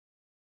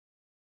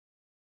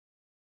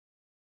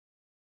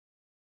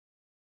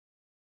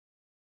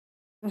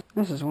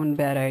This is one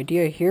bad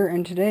idea here,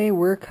 and today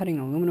we're cutting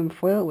aluminum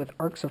foil with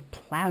arcs of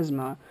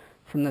plasma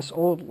from this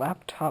old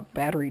laptop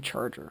battery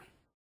charger.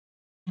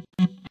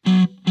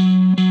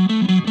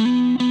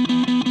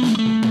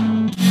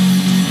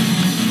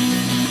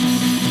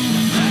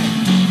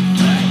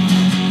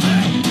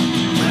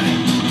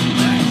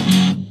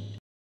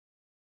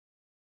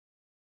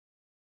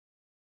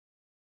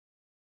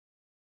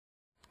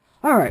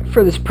 Alright,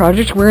 for this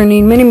project we're going to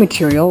need many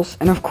materials,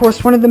 and of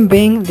course one of them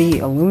being the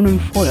aluminum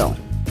foil.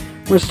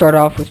 We're going to start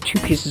off with 2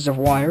 pieces of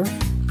wire,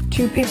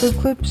 2 paper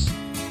clips,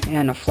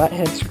 and a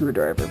flathead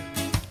screwdriver.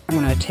 I'm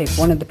going to take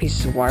one of the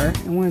pieces of wire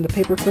and one of the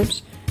paper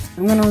clips.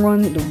 I'm going to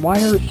run the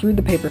wire through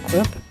the paper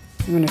clip.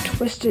 I'm going to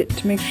twist it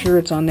to make sure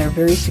it's on there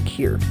very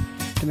secure,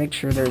 to make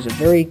sure there's a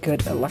very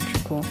good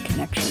electrical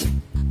connection.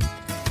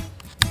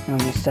 Now I'm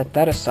going to set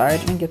that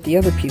aside and get the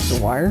other piece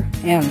of wire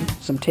and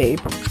some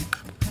tape.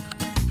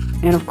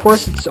 And of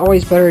course it's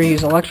always better to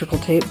use electrical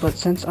tape, but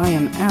since I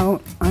am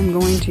out, I'm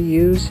going to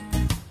use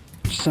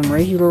some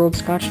regular old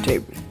Scotch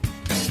tape.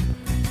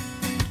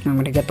 I'm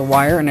going to get the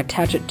wire and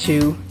attach it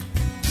to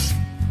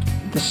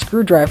the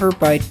screwdriver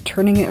by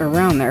turning it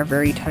around there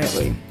very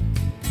tightly.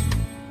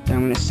 Then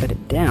I'm going to set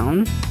it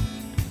down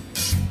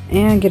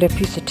and get a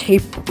piece of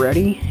tape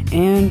ready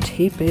and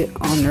tape it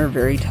on there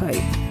very tight.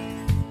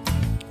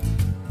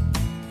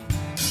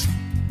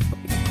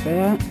 Like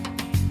that.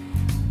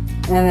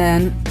 And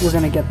then we're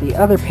going to get the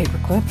other paper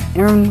clip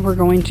and we're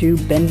going to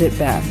bend it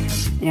back.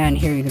 And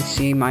here you can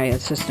see my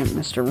assistant,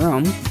 Mr.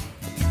 Rome.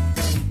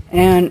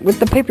 And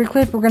with the paper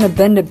clip, we're going to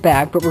bend it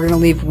back, but we're going to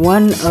leave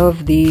one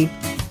of the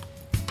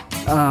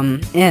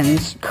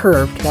ends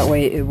curved. That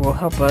way it will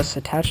help us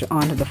attach it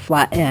onto the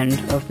flat end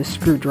of the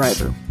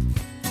screwdriver.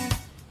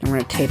 I'm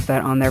going to tape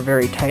that on there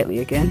very tightly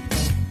again.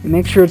 And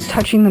make sure it's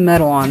touching the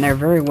metal on there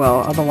very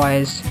well,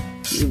 otherwise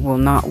it will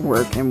not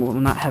work and will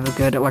not have a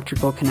good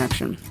electrical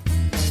connection.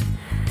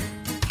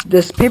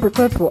 This paper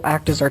clip will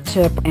act as our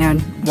tip, and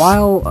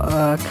while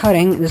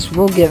cutting, this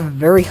will get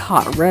very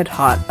hot, red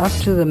hot, up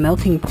to the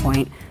melting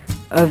point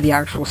of the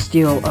actual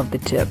steel of the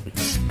tip.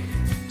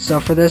 So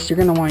for this, you're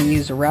going to want to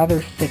use a rather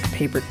thick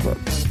paper clip.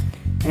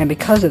 And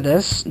because of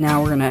this,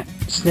 now we're going to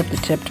snip the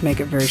tip to make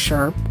it very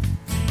sharp.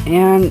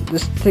 And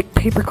this thick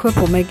paper clip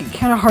will make it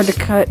kind of hard to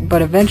cut,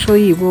 but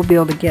eventually you will be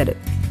able to get it.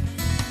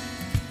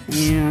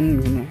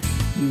 And I'm going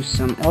to use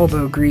some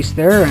elbow grease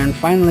there, and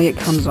finally it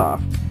comes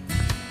off.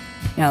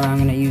 Now I'm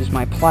going to use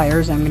my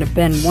pliers. I'm going to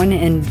bend one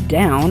end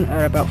down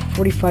at about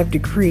 45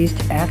 degrees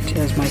to act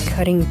as my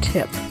cutting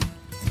tip.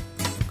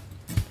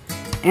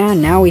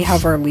 And now we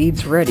have our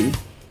leads ready.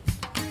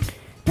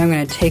 Now I'm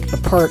going to take the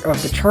part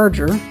of the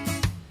charger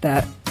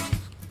that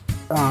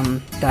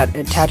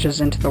attaches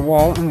into the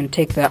wall. I'm going to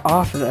take that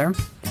off of there.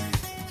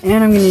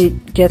 And I'm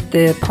going to get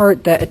the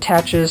part that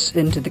attaches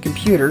into the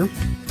computer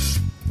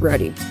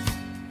ready.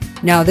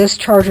 Now this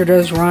charger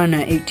does run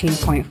at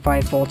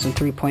 18.5 volts and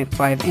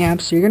 3.5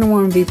 amps, so you're going to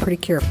want to be pretty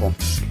careful.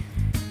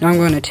 Now I'm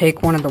going to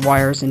take one of the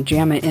wires and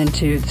jam it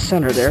into the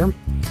center there,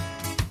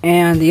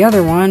 and the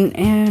other one,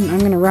 and I'm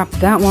going to wrap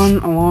that one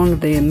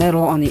along the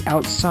metal on the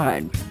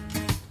outside.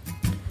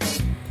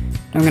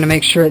 I'm going to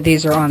make sure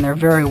these are on there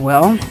very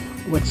well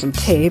with some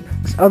tape,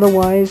 because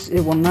otherwise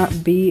it will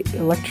not be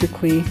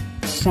electrically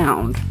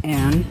sound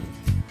and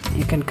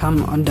it can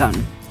come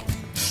undone.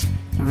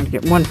 I'm going to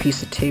get one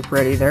piece of tape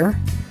ready there.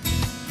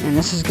 And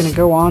this is going to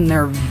go on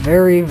there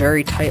very,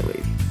 very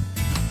tightly.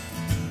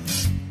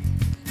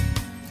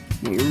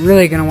 You're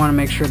really going to want to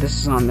make sure this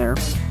is on there.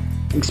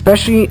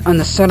 Especially on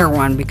the center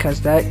one, because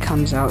that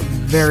comes out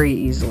very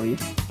easily.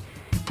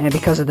 And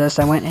because of this,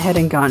 I went ahead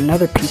and got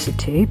another piece of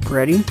tape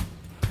ready.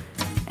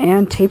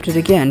 And taped it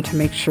again to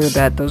make sure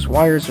that those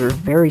wires are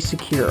very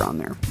secure on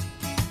there.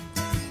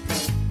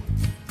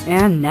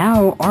 And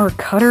now our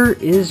cutter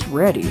is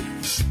ready.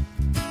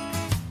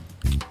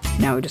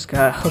 Now we just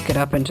gotta hook it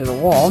up into the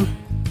wall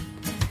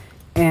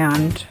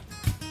and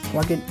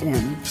plug it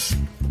in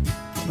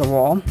to the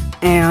wall.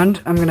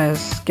 And I'm gonna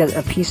get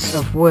a piece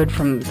of wood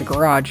from the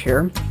garage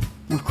here,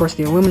 and of course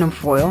the aluminum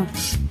foil,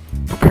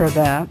 prepare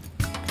that,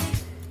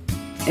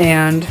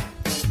 and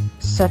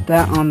set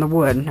that on the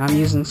wood. Now I'm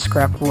using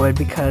scrap wood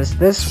because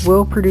this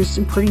will produce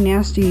some pretty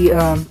nasty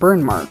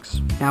burn marks.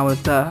 Now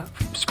with the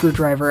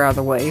screwdriver out of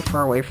the way,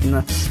 far away from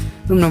the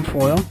aluminum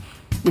foil,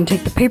 and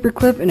take the paper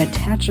clip and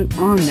attach it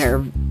on there.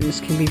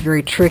 This can be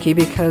very tricky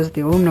because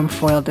the aluminum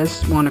foil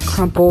does want to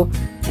crumple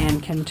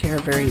and can tear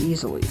very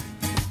easily.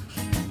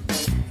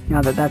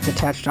 Now that that's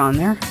attached on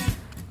there,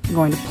 I'm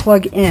going to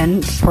plug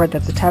in the part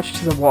that's attached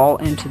to the wall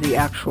into the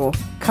actual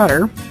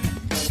cutter,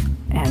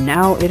 and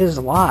now it is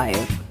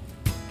live.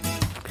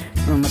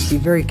 We must be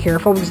very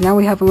careful because now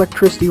we have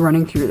electricity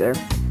running through there.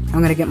 I'm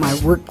going to get my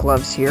work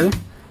gloves here,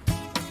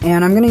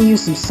 and I'm going to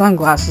use some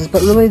sunglasses,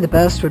 but really the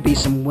best would be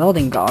some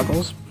welding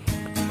goggles,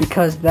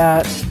 because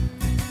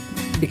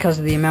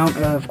of the amount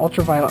of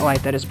ultraviolet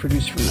light that is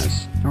produced from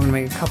this. I'm going to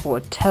make a couple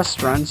of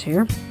test runs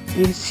here. And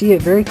you can see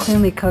it very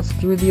cleanly cuts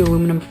through the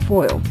aluminum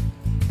foil.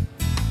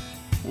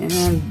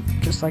 And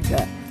just like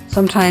that.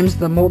 Sometimes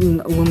the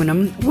molten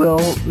aluminum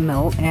will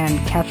melt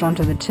and catch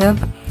onto the tip,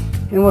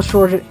 and we'll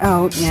short it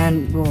out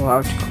and we'll allow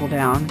it to cool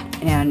down,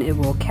 and it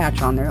will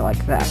catch on there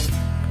like that.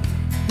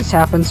 This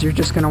happens, you're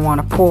just going to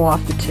want to pull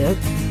off the tip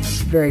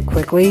very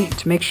quickly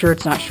to make sure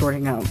it's not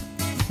shorting out.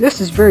 This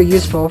is very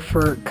useful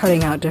for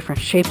cutting out different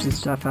shapes and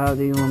stuff out of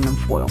the aluminum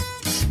foil.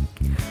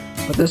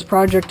 But this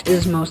project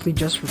is mostly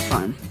just for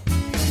fun.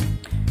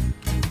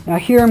 Now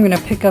here I'm going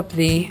to pick up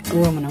the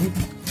aluminum,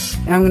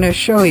 and I'm going to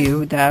show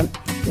you that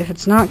if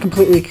it's not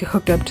completely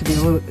hooked up to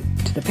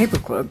the paper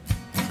clip,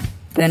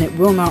 then it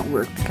will not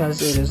work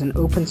because it is an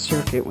open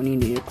circuit when you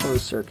need a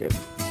closed circuit.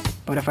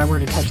 But if I were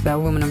to touch that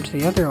aluminum to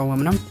the other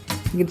aluminum,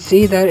 you can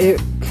see that it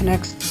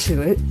connects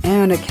to it,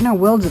 and it kind of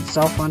welds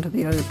itself onto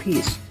the other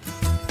piece.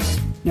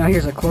 Now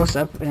here's a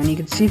close-up, and you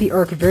can see the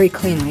arc very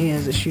cleanly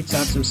as it shoots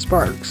out some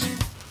sparks.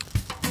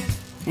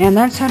 And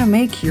that's how to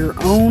make your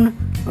own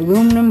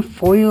aluminum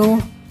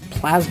foil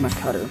plasma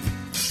cutter.